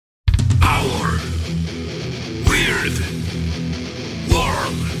weird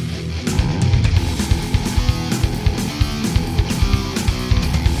world.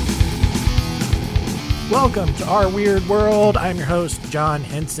 Welcome to Our Weird World. I'm your host, John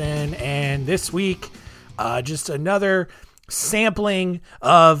Henson, and this week, just another sampling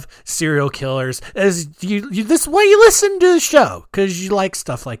of serial killers. As this is why you listen to the show, because you like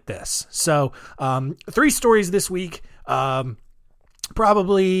stuff like this. So, 3 stories this week.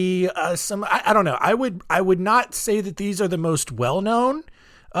 Probably some. I don't know. I would not say that these are the most well-known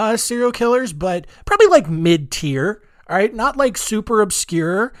serial killers, but probably like mid-tier. All right, not like super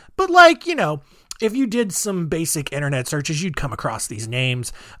obscure, but like, you know, if you did some basic internet searches, you'd come across these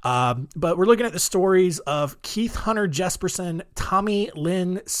names. But we're looking at the stories of Keith Hunter Jesperson, Tommy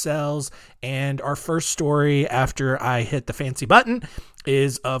Lynn Sells, and our first story after I hit the fancy button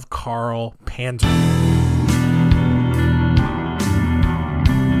is of Carl Panzram.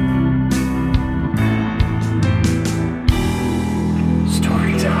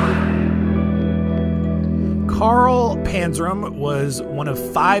 Carl Panzram was one of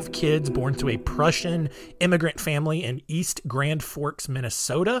 5 kids born to a Prussian immigrant family in East Grand Forks,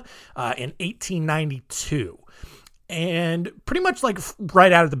 Minnesota, in 1892. And pretty much like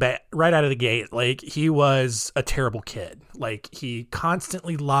right out of the gate, like he was a terrible kid. Like he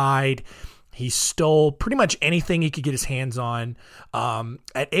constantly lied. He stole pretty much anything he could get his hands on.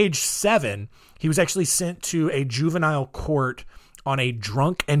 At age 7, he was actually sent to a juvenile court on a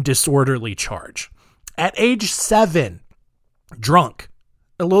drunk and disorderly charge. At age 7, drunk,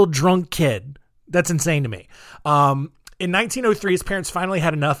 a little drunk kid. That's insane to me. In 1903, his parents finally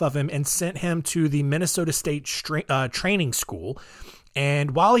had enough of him and sent him to the Minnesota State Training School.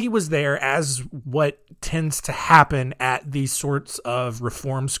 And while he was there, as what tends to happen at these sorts of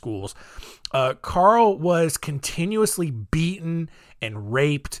reform schools, Carl was continuously beaten and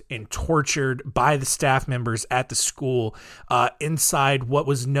raped and tortured by the staff members at the school inside what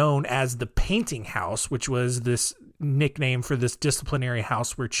was known as the painting house, which was this nickname for this disciplinary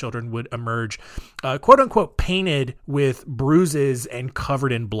house where children would emerge, quote unquote, painted with bruises and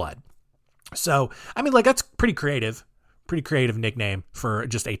covered in blood. So, I mean, like, that's pretty creative nickname for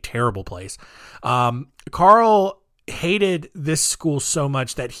just a terrible place. Carl hated this school so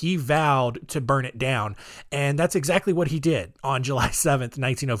much that he vowed to burn it down. And that's exactly what he did on July 7th,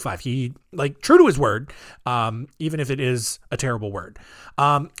 1905. He, like, true to his word, even if it is a terrible word.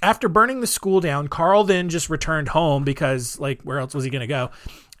 After burning the school down, Carl then just returned home because, like, where else was he going to go?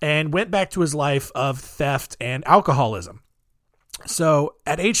 And went back to his life of theft and alcoholism. So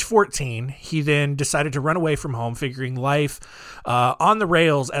at age 14, he then decided to run away from home, figuring life on the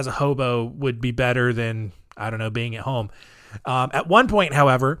rails as a hobo would be better than, I don't know, being at home. At one point,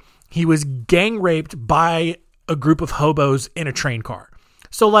 however, he was gang raped by a group of hobos in a train car.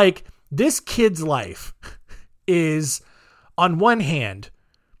 So, like, this kid's life is, on one hand,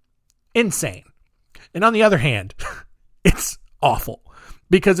 insane. And on the other hand, it's awful.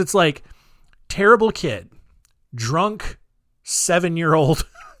 Because it's like, terrible kid, drunk 7-year-old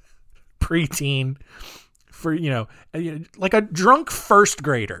preteen, for, you know, like a drunk first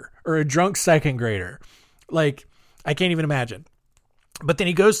grader or a drunk second grader. Like, I can't even imagine. But then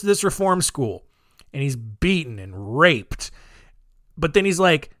he goes to this reform school and he's beaten and raped. But then he's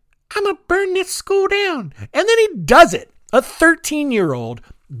like, I'm going to burn this school down. And then he does it. A 13-year-old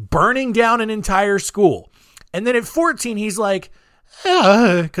burning down an entire school. And then at 14, he's like,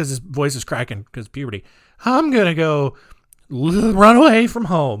 because his voice is cracking because of puberty, I'm going to go run away from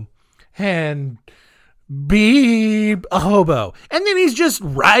home and be a hobo. And then he's just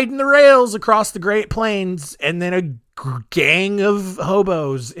riding the rails across the Great Plains, and then a gang of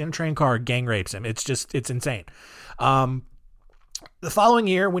hobos in a train car gang rapes him. It's insane. The following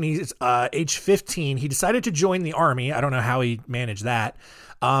year, when he's age 15, he decided to join the army. I don't know how he managed that.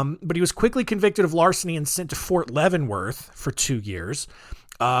 But he was quickly convicted of larceny and sent to Fort Leavenworth for 2 years.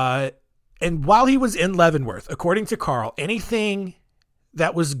 And while he was in Leavenworth, according to Carl, anything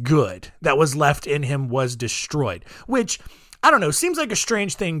that was good that was left in him was destroyed, which, I don't know, seems like a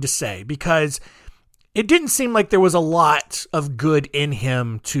strange thing to say because it didn't seem like there was a lot of good in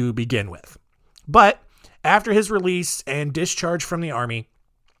him to begin with. But after his release and discharge from the army,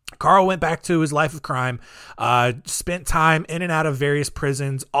 Carl went back to his life of crime, spent time in and out of various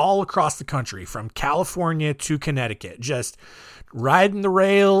prisons all across the country, from California to Connecticut, just riding the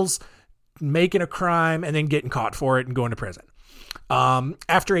rails, making a crime, and then getting caught for it and going to prison.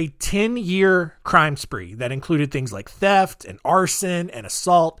 After a 10-year crime spree that included things like theft and arson and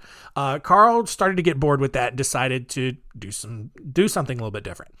assault, Carl started to get bored with that and decided to do something a little bit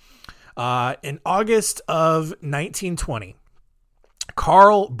different. In August of 1920,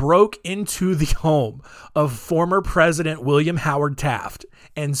 Carl broke into the home of former President William Howard Taft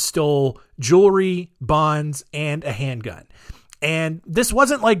and stole jewelry, bonds, and a handgun. And this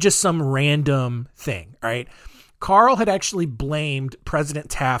wasn't like just some random thing, right? Carl had actually blamed President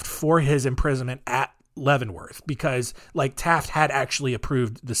Taft for his imprisonment at Leavenworth because like Taft had actually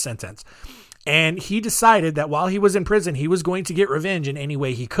approved the sentence. And he decided that while he was in prison, he was going to get revenge in any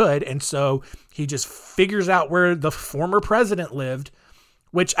way he could. And so he just figures out where the former president lived,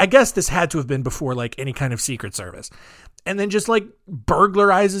 which I guess this had to have been before like any kind of Secret Service, and then just like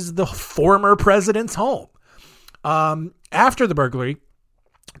burglarizes the former president's home. After the burglary,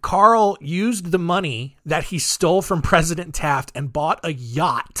 Carl used the money that he stole from President Taft and bought a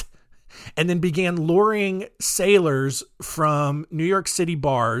yacht, and then began luring sailors from New York City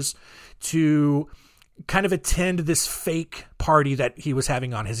bars to kind of attend this fake party that he was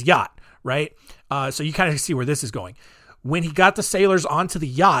having on his yacht, right? So you kind of see where this is going. When he got the sailors onto the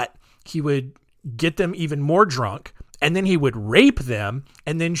yacht, he would get them even more drunk, and then he would rape them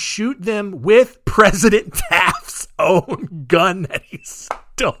and then shoot them with President Taft's own gun that he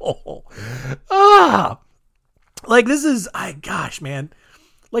stole. Like this is, gosh, man.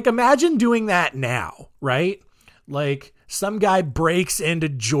 Like imagine doing that now, right? Like some guy breaks into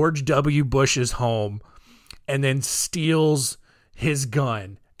George W. Bush's home and then steals his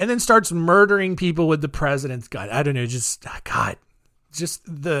gun and then starts murdering people with the president's gun. I don't know, just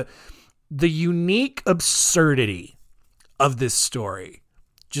the unique absurdity of this story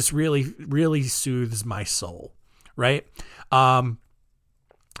just really, really soothes my soul, right?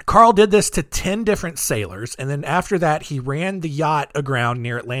 Carl did this to 10 different sailors, and then after that, he ran the yacht aground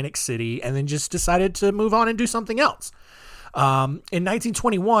near Atlantic City and then just decided to move on and do something else. In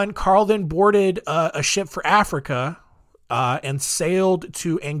 1921, Carl then boarded a ship for Africa and sailed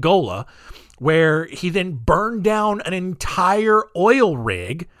to Angola, where he then burned down an entire oil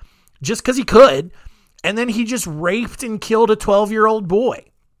rig just because he could, and then he just raped and killed a 12-year-old boy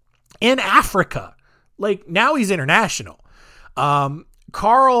in Africa. Like, now he's international.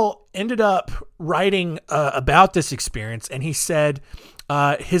 Carl ended up writing about this experience, and he said,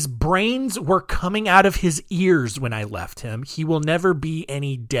 his brains were coming out of his ears when I left him. He will never be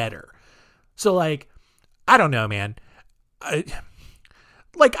any deader. So, like, I don't know, man. I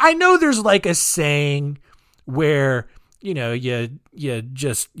know there's like a saying where, you know, you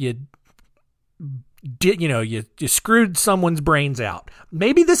screwed someone's brains out.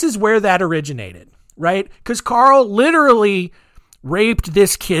 Maybe this is where that originated, right? Because Carl literally raped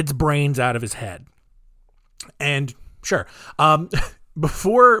this kid's brains out of his head. And sure,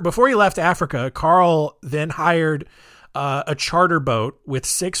 before he left Africa, Carl then hired a charter boat with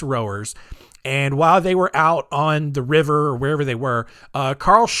 6 rowers. And while they were out on the river or wherever they were,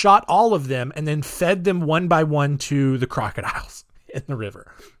 Carl shot all of them and then fed them one by one to the crocodiles in the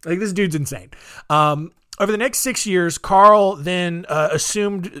river. Like, this dude's insane. Over the next 6 years, Carl then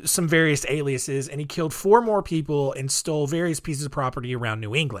assumed some various aliases, and he killed 4 more people and stole various pieces of property around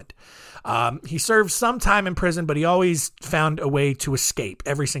New England. He served some time in prison, but he always found a way to escape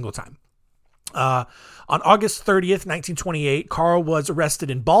every single time. On August 30th, 1928, Carl was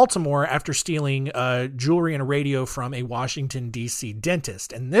arrested in Baltimore after stealing jewelry and a radio from a Washington, D.C.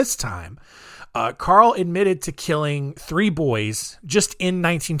 dentist. And this time, Carl admitted to killing 3 boys just in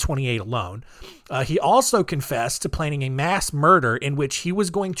 1928 alone. He also confessed to planning a mass murder in which he was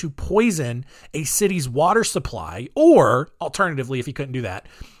going to poison a city's water supply, or alternatively, if he couldn't do that,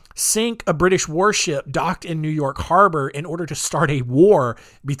 sink a British warship docked in New York Harbor in order to start a war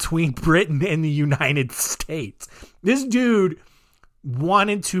between Britain and the United States. This dude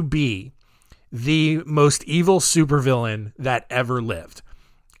wanted to be the most evil supervillain that ever lived.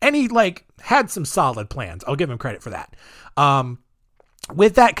 And he had some solid plans. I'll give him credit for that.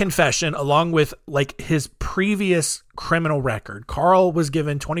 With that confession, along with his previous criminal record, Carl was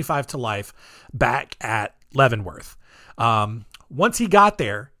given 25 to life back at Leavenworth. Once he got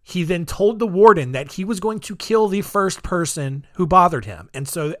there, he then told the warden that he was going to kill the first person who bothered him. And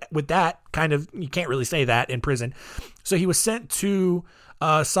so with that you can't really say that in prison. So he was sent to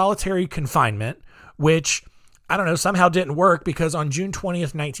solitary confinement, which I don't know, somehow didn't work, because on June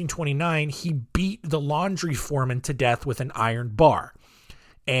 20th, 1929, he beat the laundry foreman to death with an iron bar.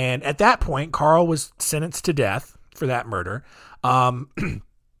 And at that point, Carl was sentenced to death for that murder. And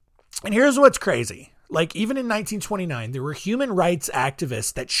here's what's crazy. Even in 1929, there were human rights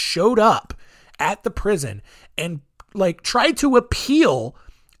activists that showed up at the prison and tried to appeal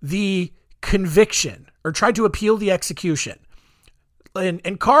the conviction or tried to appeal the execution.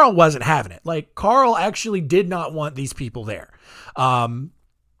 And Carl wasn't having it. Carl actually did not want these people there.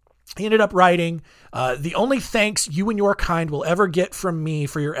 He ended up writing, the only thanks you and your kind will ever get from me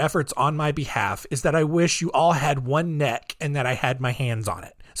for your efforts on my behalf is that I wish you all had one neck and that I had my hands on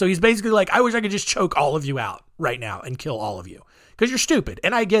it. So he's basically like, I wish I could just choke all of you out right now and kill all of you because you're stupid.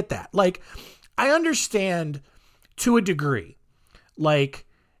 And I get that. Like, I understand to a degree, like,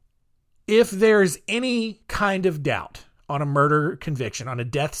 if there's any kind of doubt on a murder conviction, on a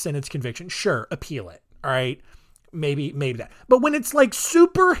death sentence conviction, sure, appeal it. All right. Maybe that. But when it's like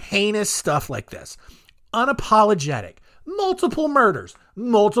super heinous stuff like this, unapologetic, multiple murders,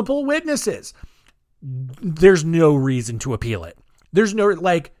 multiple witnesses, there's no reason to appeal it. There's no,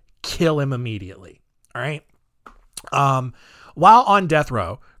 like, kill him immediately. All right. While on death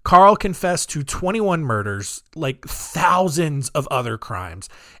row, Carl confessed to 21 murders, like thousands of other crimes,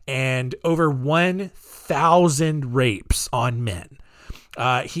 and over 1,000 rapes on men.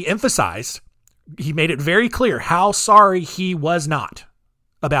 He made it very clear how sorry he was not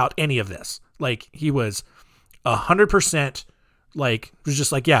about any of this. Like, he was 100%, like, was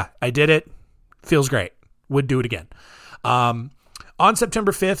just like, yeah, I did it. Feels great. Would do it again. On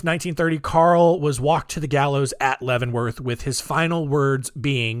September 5th, 1930, Carl was walked to the gallows at Leavenworth with his final words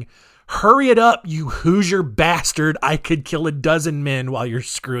being, "Hurry it up, you Hoosier bastard. I could kill a dozen men while you're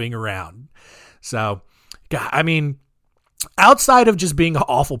screwing around." So, God, I mean, outside of just being an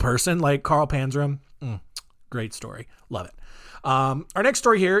awful person like Carl Panzram, great story. Love it. Our next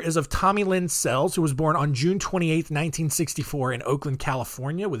story here is of Tommy Lynn Sells, who was born on June 28th, 1964 in Oakland,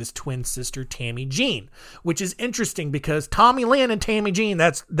 California with his twin sister, Tammy Jean, which is interesting because Tommy Lynn and Tammy Jean,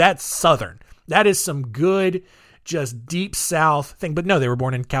 that's Southern. That is some good, just deep South thing. But no, they were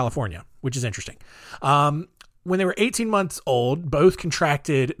born in California, which is interesting. When they were 18 months old, both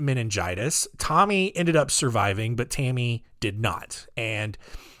contracted meningitis. Tommy ended up surviving, but Tammy did not. And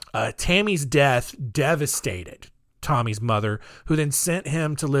Tammy's death devastated Tommy's mother, who then sent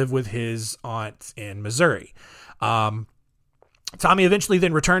him to live with his aunt in Missouri. Tommy eventually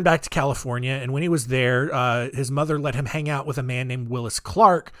then returned back to California, and when he was there, his mother let him hang out with a man named Willis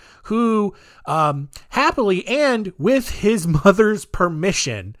Clark, who happily and with his mother's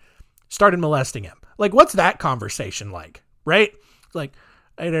permission started molesting him. Like, what's that conversation like, right? Like,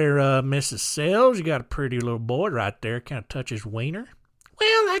 hey there, Mrs. Sells, you got a pretty little boy right there. Can I touch his wiener?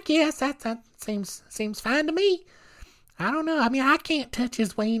 Well, I guess that seems fine to me. I don't know. I mean, I can't touch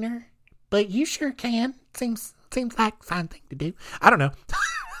his wiener, but you sure can. Seems like a fine thing to do. I don't know.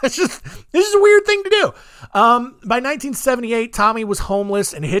 This is a weird thing to do. By 1978, Tommy was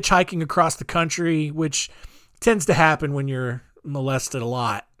homeless and hitchhiking across the country, which tends to happen when you're molested a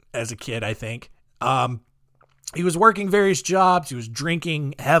lot as a kid, I think. He was working various jobs. He was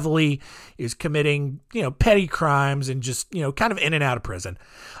drinking heavily. He was committing, petty crimes and just, kind of in and out of prison.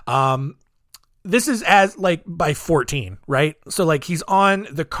 This is as like by 14, right? So like he's on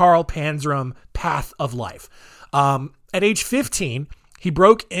the Carl Panzram path of life. At age 15, he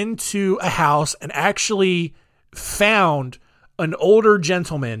broke into a house and actually found an older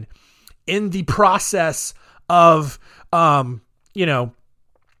gentleman in the process of,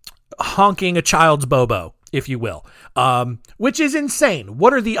 honking a child's bobo, if you will, which is insane.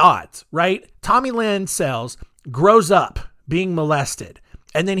 What are the odds, right? Tommy Lynn Sells grows up being molested,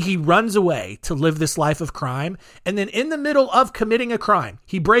 and then he runs away to live this life of crime. And then in the middle of committing a crime,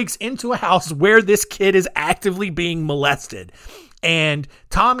 he breaks into a house where this kid is actively being molested. And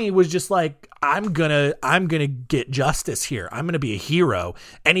Tommy was just like, I'm gonna get justice here. I'm gonna be a hero.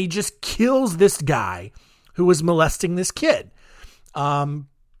 And he just kills this guy who was molesting this kid. And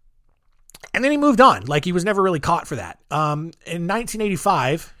then he moved on. Like, he was never really caught for that. In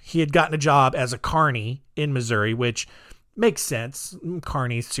 1985, he had gotten a job as a carny in Missouri, which makes sense.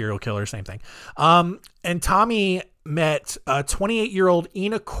 Carny, serial killer, same thing. And Tommy met 28-year-old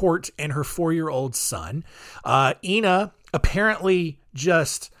Ina Court and her 4-year-old son. Ina apparently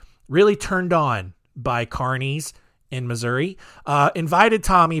just really turned on by carnies in Missouri, invited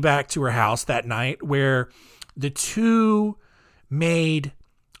Tommy back to her house that night, where the two made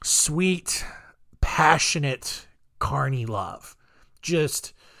sweet, passionate carny love.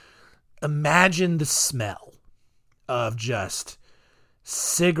 Just imagine the smell of just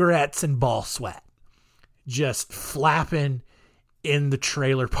cigarettes and ball sweat just flapping in the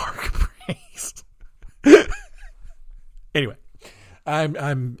trailer park breeze. Anyway,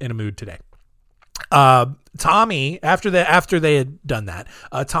 I'm in a mood today. Tommy, after they had done that,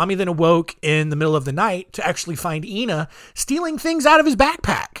 Tommy then awoke in the middle of the night to actually find Ina stealing things out of his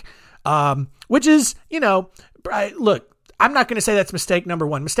backpack. Which is, look, I'm not going to say that's mistake number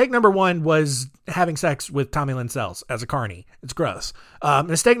one. Mistake number one was having sex with Tommy Lynn Sells as a carny. It's gross.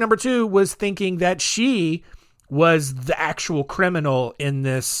 Mistake number two was thinking that she was the actual criminal in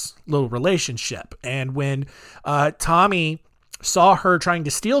this little relationship. And when Tommy saw her trying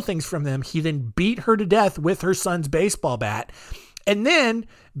to steal things from them, he then beat her to death with her son's baseball bat. And then,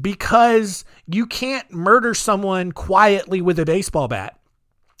 because you can't murder someone quietly with a baseball bat,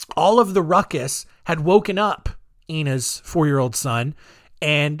 all of the ruckus had woken up Ina's 4-year-old son,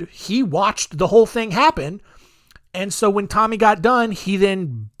 and he watched the whole thing happen. And so when Tommy got done, he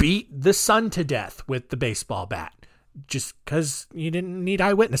then beat the son to death with the baseball bat, just because you didn't need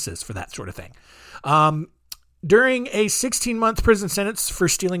eyewitnesses for that sort of thing. During a 16-month prison sentence for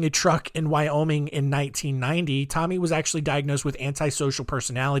stealing a truck in Wyoming in 1990, Tommy was actually diagnosed with antisocial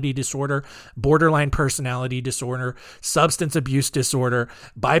personality disorder, borderline personality disorder, substance abuse disorder,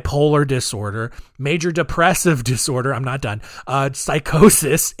 bipolar disorder, major depressive disorder, I'm not done,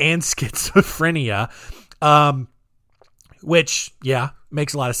 psychosis, and schizophrenia, which, yeah,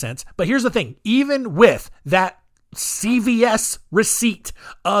 makes a lot of sense. But here's the thing. Even with that CVS receipt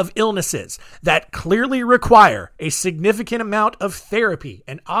of illnesses that clearly require a significant amount of therapy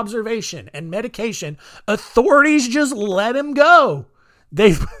and observation and medication, authorities just let him go.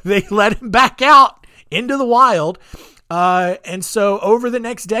 They let him back out into the wild. And so over the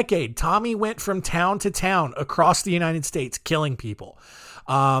next decade, Tommy went from town to town across the United States, killing people.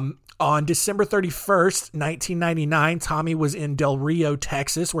 On December 31st, 1999, Tommy was in Del Rio,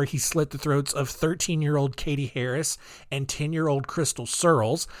 Texas, where he slit the throats of 13-year-old Katie Harris and 10-year-old Crystal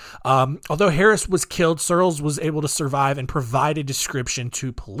Searles. Although Harris was killed, Searles was able to survive and provide a description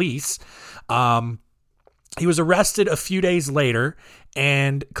to police. He was arrested a few days later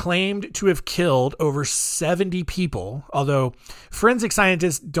and claimed to have killed over 70 people, although forensic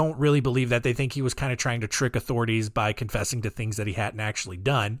scientists don't really believe that. They think he was kind of trying to trick authorities by confessing to things that he hadn't actually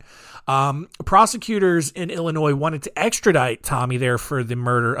done. Prosecutors in Illinois wanted to extradite Tommy there for the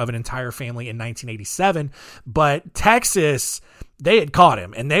murder of an entire family in 1987, but Texas, they had caught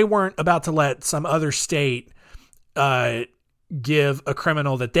him, and they weren't about to let some other state give a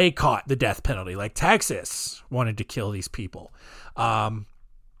criminal that they caught the death penalty. Like, Texas wanted to kill these people. And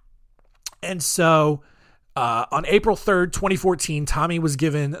so on April 3rd, 2014, Tommy was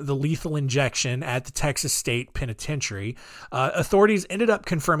given the lethal injection at the Texas State Penitentiary. Authorities ended up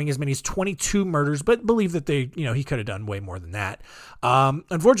confirming as many as 22 murders, but believe that he could have done way more than that.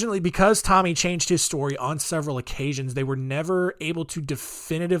 Unfortunately, because Tommy changed his story on several occasions, they were never able to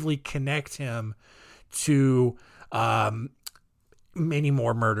definitively connect him to many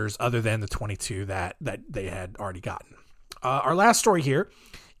more murders other than the 22 that they had already gotten. Our last story here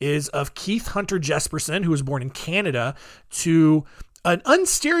is of Keith Hunter Jesperson, who was born in Canada to an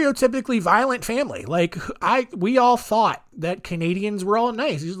unstereotypically violent family. Like, we all thought that Canadians were all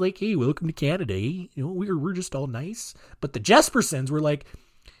nice. He's like, hey, welcome to Canada. We're just all nice. But the Jespersons were like,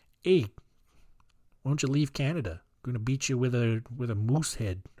 hey, why don't you leave Canada? I'm gonna beat you with a moose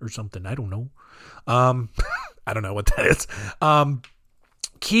head or something. I don't know. I don't know what that is.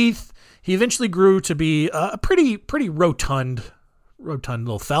 Keith, he eventually grew to be a pretty rotund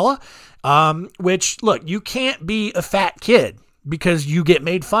little fella. Which, look, you can't be a fat kid because you get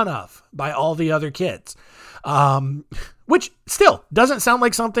made fun of by all the other kids. Which still doesn't sound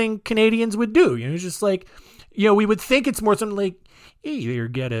like something Canadians would do. It's just like, we would think it's more something like, hey, you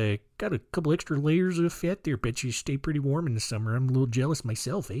got a couple extra layers of fat there. Bet you stay pretty warm in the summer. I'm a little jealous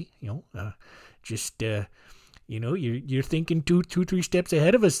myself, eh? You're thinking two, 3 steps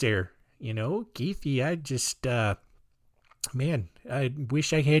ahead of us there. Keith, I just, man, I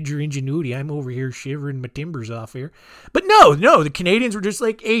wish I had your ingenuity. I'm over here shivering my timbers off here. But no, the Canadians were just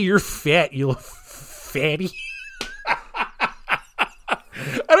like, hey, you're fat, you little fatty.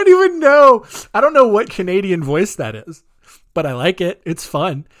 I don't even know. I don't know what Canadian voice that is, but I like it. It's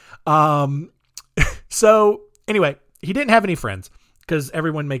fun. So anyway, he didn't have any friends because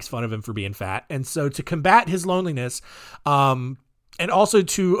everyone makes fun of him for being fat. And so to combat his loneliness, and also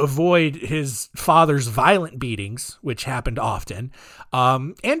to avoid his father's violent beatings, which happened often,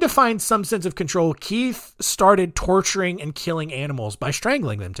 and to find some sense of control, Keith started torturing and killing animals by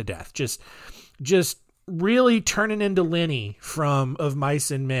strangling them to death. Just really turning into Lenny from Of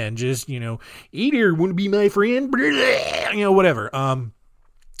Mice and Men. Just, eat here, want to be my friend? Whatever.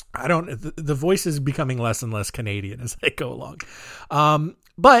 The voice is becoming less and less Canadian as I go along.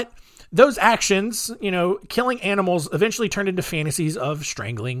 But those actions, killing animals eventually turned into fantasies of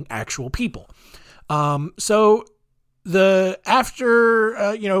strangling actual people. So when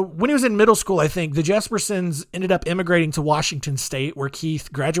he was in middle school, I think the Jespersons ended up immigrating to Washington State, where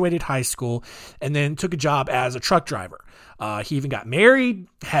Keith graduated high school and then took a job as a truck driver. He even got married,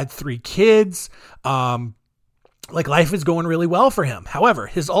 had 3 kids. Like, life is going really well for him. However,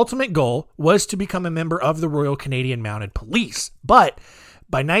 his ultimate goal was to become a member of the Royal Canadian Mounted Police. But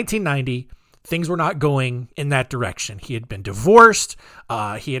by 1990, things were not going in that direction. He had been divorced.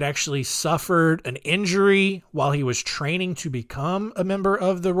 He had actually suffered an injury while he was training to become a member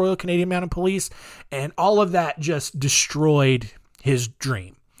of the Royal Canadian Mounted Police. And all of that just destroyed his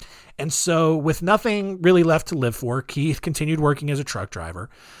dream. And so, with nothing really left to live for, Keith continued working as a truck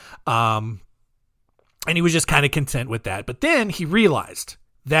driver. And he was just kind of content with that. But then he realized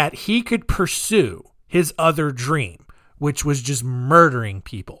that he could pursue his other dream, which was just murdering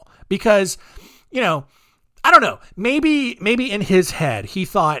people. Because, you know, I don't know, maybe in his head, he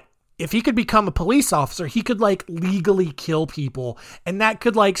thought if he could become a police officer, he could like legally kill people. And that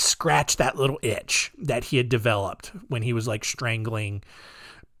could like scratch that little itch that he had developed when he was like strangling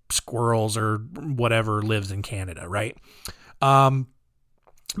squirrels or whatever lives in Canada, right?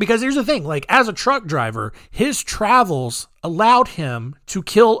 Because here's the thing, like, as a truck driver, his travels allowed him to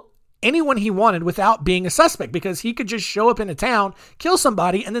kill anyone he wanted without being a suspect, because he could just show up in a town, kill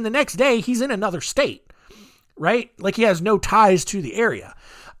somebody, and then the next day he's in another state, right? Like, he has no ties to the area.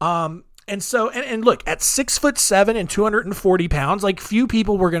 And so, and look, at 6'7" and 240 pounds, like, few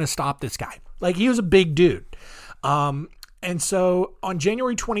people were going to stop this guy. Like, he was a big dude. And so on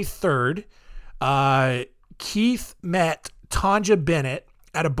January 23rd, Keith met Tonja Bennett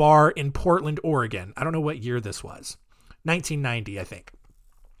at a bar in Portland, Oregon. I don't know what year this was. 1990, I think.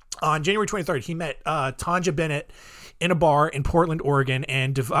 On January 23rd, he met Tonja Bennett in a bar in Portland, Oregon,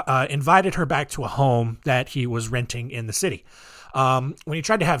 and invited her back to a home that he was renting in the city. When he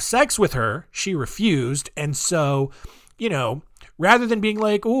tried to have sex with her, she refused. And so, you know, rather than being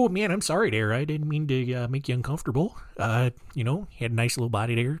like, oh, man, I'm sorry there, I didn't mean to make you uncomfortable. You know, he had a nice little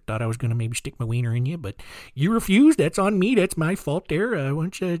body there. Thought I was going to maybe stick my wiener in you, but you refused. That's on me. That's my fault there. Why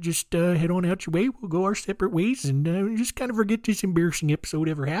don't you just head on out your way? We'll go our separate ways and just kind of forget this embarrassing episode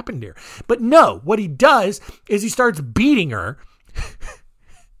ever happened there. But no, what he does is he starts beating her.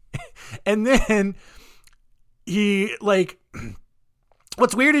 And then he, like,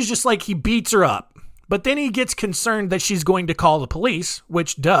 what's weird is just like he beats her up. But then he gets concerned that she's going to call the police,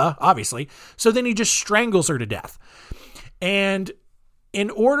 which, duh, obviously. So then he just strangles her to death. And in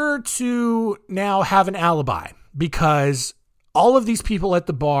order to now have an alibi, because all of these people at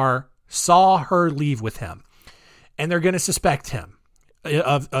the bar saw her leave with him, and they're going to suspect him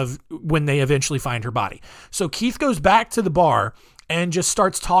of when they eventually find her body. So Keith goes back to the bar and just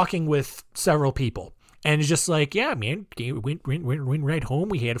starts talking with several people. And it's just like, yeah, man, went right home.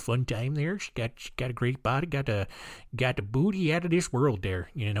 We had a fun time there. She got a great body, got the booty out of this world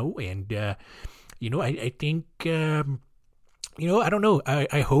there, you know. And you know, I think you know, I don't know.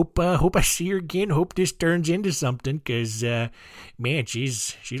 I hope I see her again. Hope this turns into something, because man,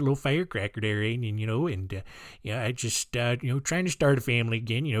 she's a little firecracker there, ain't? And you know, and yeah, I just you know, trying to start a family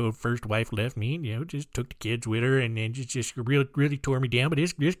again. You know, first wife left me, you know, just took the kids with her, and then just really tore me down. But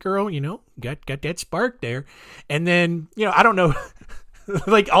this girl, you know, got that spark there. And then, you know, I don't know,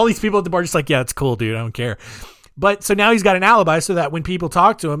 like, all these people at the bar just like, yeah, it's cool, dude, I don't care. But so now he's got an alibi, so that when people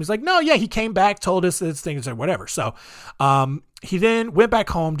talk to him, he's like, no, yeah, he came back, told us this thing, or whatever. So he then went back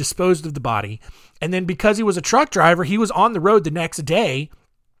home, disposed of the body. And then because he was a truck driver, he was on the road the next day.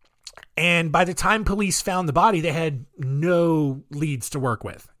 And by the time police found the body, they had no leads to work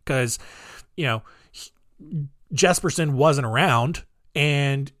with, because, you know, Jesperson wasn't around,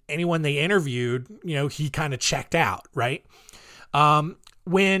 and anyone they interviewed, you know, he kind of checked out, right?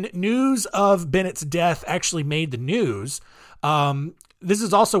 When news of Bennett's death actually made the news, this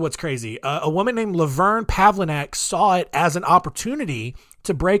is also what's crazy. A woman named Laverne Pavlinak saw it as an opportunity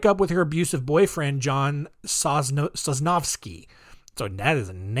to break up with her abusive boyfriend, John Sosnovsky. So that is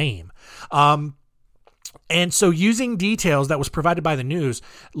a name. And so, using details that was provided by the news,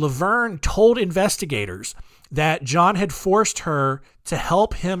 Laverne told investigators that John had forced her to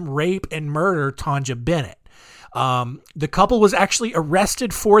help him rape and murder Tonja Bennett. The couple was actually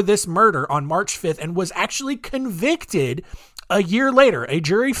arrested for this murder on March 5th and was actually convicted a year later. A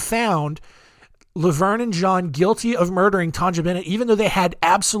jury found Laverne and John guilty of murdering Tonja Bennett, even though they had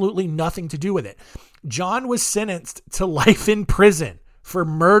absolutely nothing to do with it. John was sentenced to life in prison for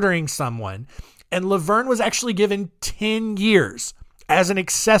murdering someone, and Laverne was actually given 10 years as an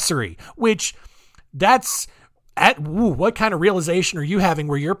accessory, which that's... what kind of realization are you having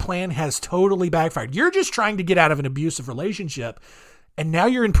where your plan has totally backfired? You're just trying to get out of an abusive relationship, and now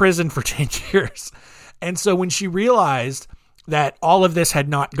you're in prison for 10 years. And so when she realized that all of this had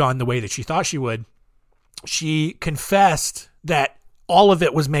not gone the way that she thought she would, she confessed that all of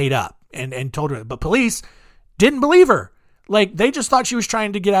it was made up and told her. But police didn't believe her. Like, they just thought she was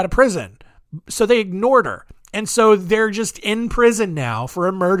trying to get out of prison. So they ignored her. And so they're just in prison now for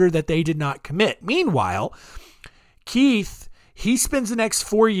a murder that they did not commit. Meanwhile, Keith, he spends the next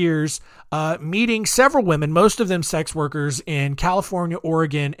 4 years meeting several women, most of them sex workers in California,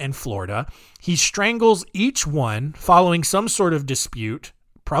 Oregon, and Florida. He strangles each one following some sort of dispute,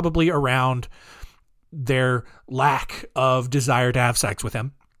 probably around their lack of desire to have sex with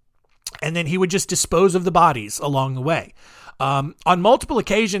him. And then he would just dispose of the bodies along the way. On multiple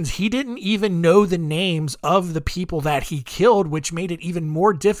occasions, he didn't even know the names of the people that he killed, which made it even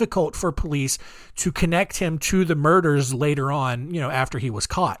more difficult for police to connect him to the murders later on, after he was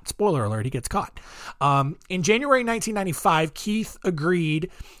caught. Spoiler alert, he gets caught. In January 1995, Keith agreed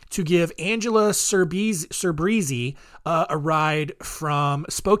to give Angela Cerbrezi a ride from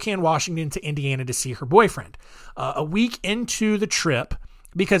Spokane, Washington to Indiana to see her boyfriend. A week into the trip,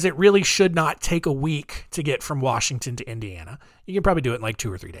 because it really should not take a week to get from Washington to Indiana. You can probably do it in like 2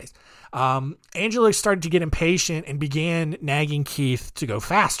 or 3 days. Angela started to get impatient and began nagging Keith to go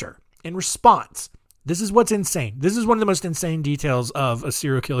faster. In response, this is what's insane. This is one of the most insane details of a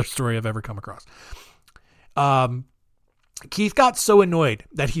serial killer story I've ever come across. Keith got so annoyed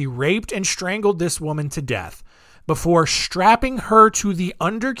that he raped and strangled this woman to death before strapping her to the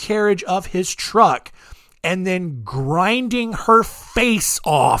undercarriage of his truck and then grinding her face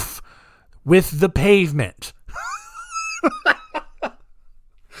off with the pavement.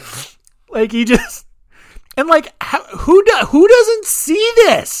 Like he just, and like, who doesn't see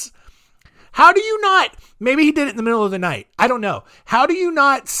this? How do you not, maybe he did it in the middle of the night. I don't know. How do you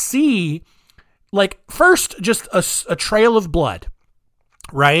not see, like, first just a trail of blood,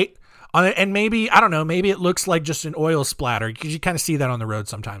 right? And maybe, I don't know, maybe it looks like just an oil splatter because you kind of see that on the road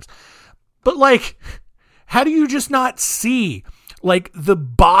sometimes. But like, how do you just not see like the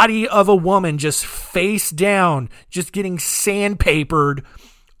body of a woman just face down, just getting sandpapered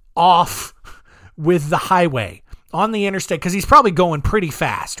off with the highway on the interstate? Because he's probably going pretty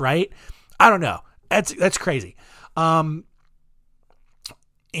fast, right? I don't know. That's crazy. In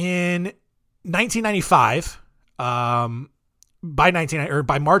 1995, by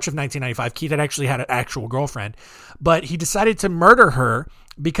March of 1995, Keith had actually had an actual girlfriend, but he decided to murder her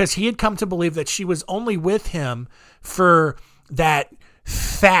because he had come to believe that she was only with him for that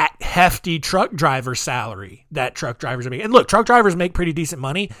fat, hefty truck driver salary that truck drivers are making. And look, truck drivers make pretty decent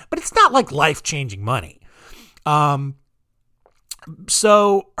money, but it's not like life-changing money.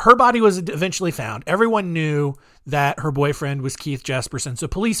 So her body was eventually found. Everyone knew that her boyfriend was Keith Jesperson, so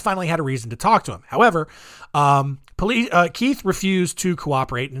police finally had a reason to talk to him. However, Keith refused to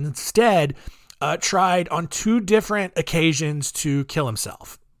cooperate and instead tried on 2 different occasions to kill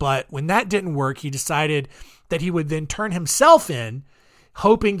himself. But when that didn't work, he decided that he would then turn himself in,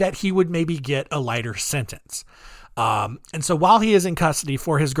 hoping that he would maybe get a lighter sentence. And so while he is in custody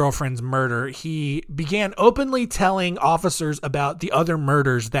for his girlfriend's murder, he began openly telling officers about the other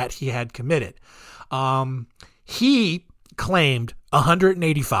murders that he had committed. He claimed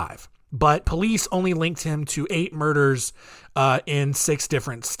 185, but police only linked him to 8 murders in 6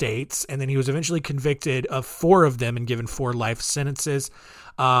 different states. And then he was eventually convicted of 4 of them and given 4 life sentences.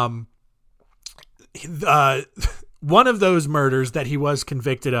 One of those murders that he was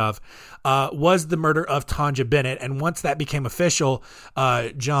convicted of was the murder of Tanja Bennett. And once that became official,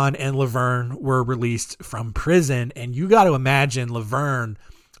 John and Laverne were released from prison. And you got to imagine Laverne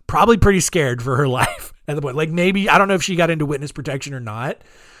probably pretty scared for her life at the point. Like maybe, I don't know if she got into witness protection or not,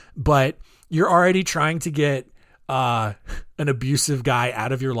 but you're already trying to get an abusive guy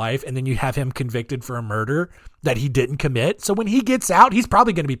out of your life, and then you have him convicted for a murder that he didn't commit. So when he gets out, he's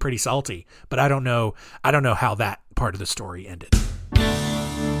probably going to be pretty salty, but I don't know how that part of the story ended.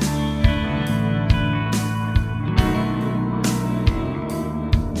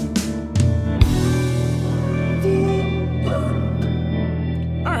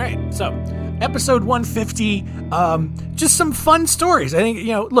 All right, so episode 150, just some fun stories. I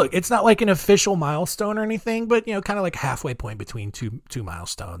think, look, it's not like an official milestone or anything, but, kind of like halfway point between two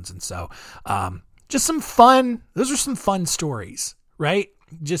milestones. And so, just some fun, those are some fun stories, right?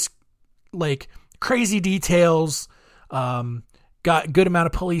 Just like crazy details, got good amount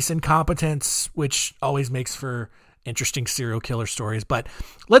of police incompetence, which always makes for interesting serial killer stories. But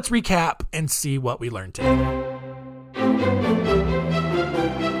let's recap and see what we learned today.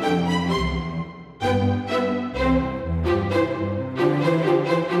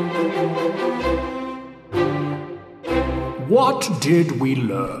 What did we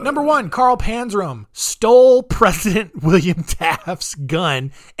learn? Number 1, Carl Panzram stole President William Taft's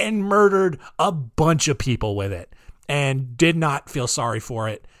gun and murdered a bunch of people with it and did not feel sorry for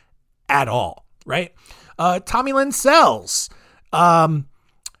it at all, right? Tommy Lynn Sells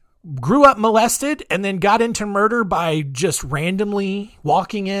grew up molested and then got into murder by just randomly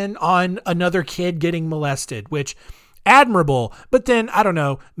walking in on another kid getting molested, which admirable. But then, I don't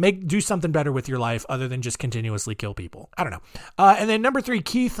know, do something better with your life other than just continuously kill people. I don't know. And then number 3,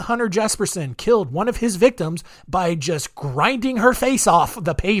 Keith Hunter Jesperson killed one of his victims by just grinding her face off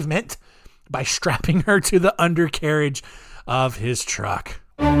the pavement by strapping her to the undercarriage of his truck.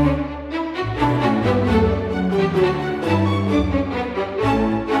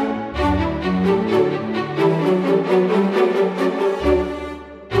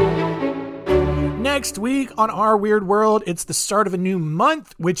 Next week on Our Weird World, it's the start of a new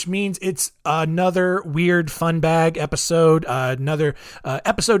month, which means it's another weird fun bag episode,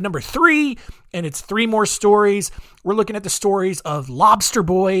 episode number 3, and it's 3 more stories. We're looking at the stories of Lobster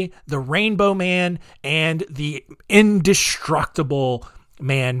Boy, the Rainbow Man, and the indestructible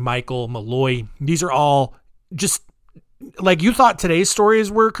man, Michael Malloy. These are all just, like, you thought today's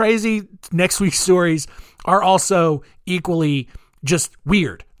stories were crazy. Next week's stories are also equally just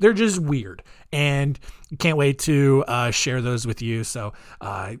weird. They're just weird. And can't wait to share those with you. So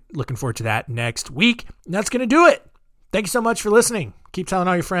looking forward to that next week. And that's going to do it. Thank you so much for listening. Keep telling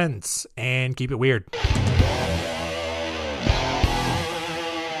all your friends and keep it weird.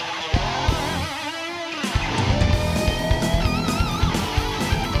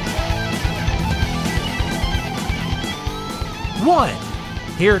 One.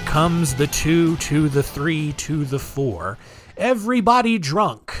 Here comes the 2 to the 3 to the 4. Everybody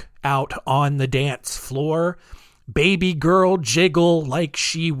drunk out on the dance floor. Baby girl jiggle like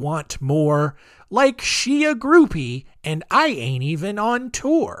she want more. Like she a groupie and I ain't even on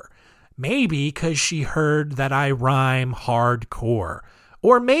tour. Maybe 'cause she heard that I rhyme hardcore.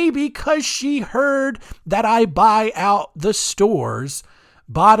 Or maybe 'cause she heard that I buy out the stores.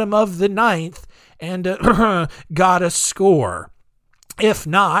 Bottom of the 9th and gotta score. If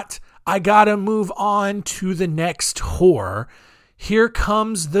not, I gotta move on to the next whore. Here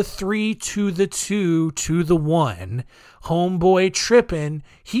comes the 3 to the 2 to the 1. Homeboy trippin',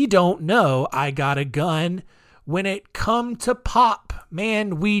 he don't know I got a gun. When it come to pop,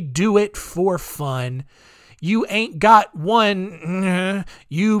 man, we do it for fun. You ain't got one,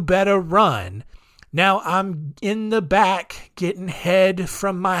 you better run. Now I'm in the back getting head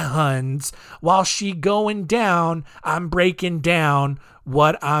from my huns. While she going down, I'm breaking down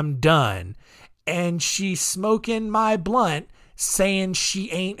what I'm done. And she smoking my blunt, saying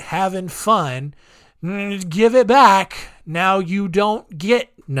she ain't having fun. Give it back, now you don't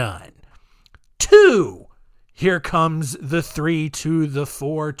get none. 2. Here comes the 3 to the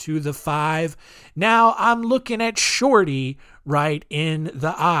 4 to the 5. Now I'm looking at Shorty right in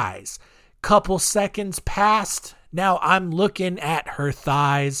the eyes. Couple seconds passed, now I'm looking at her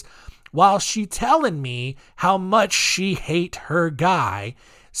thighs. While she telling me how much she hate her guy.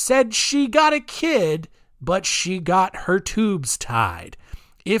 Said she got a kid, but she got her tubes tied.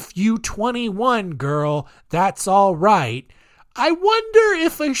 If you 21, girl, that's all right. I wonder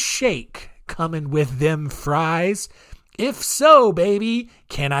if a shake coming with them fries. If so, baby,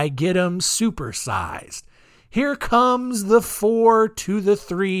 can I get 'em supersized? Here comes the 4 to the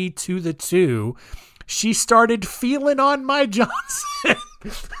 3 to the 2. She started feeling on my Johnson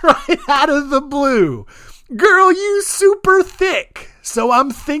right out of the blue. Girl, you super thick, so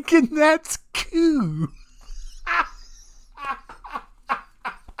I'm thinking that's cool.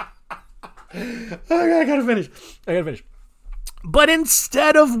 I gotta finish. But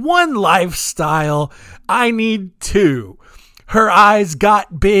instead of one lifestyle, I need 2. Her eyes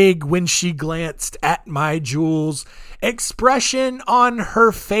got big when she glanced at my jewels. Expression on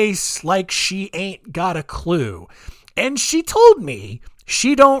her face like she ain't got a clue. And she told me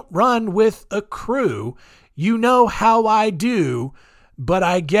she don't run with a crew. You know how I do, but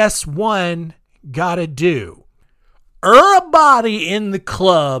I guess one gotta do. Body in the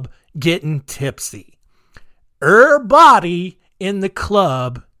club getting tipsy. Body in the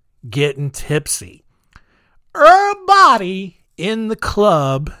club getting tipsy. Body in the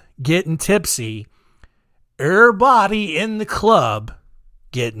club getting tipsy. Body in the club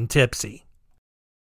getting tipsy.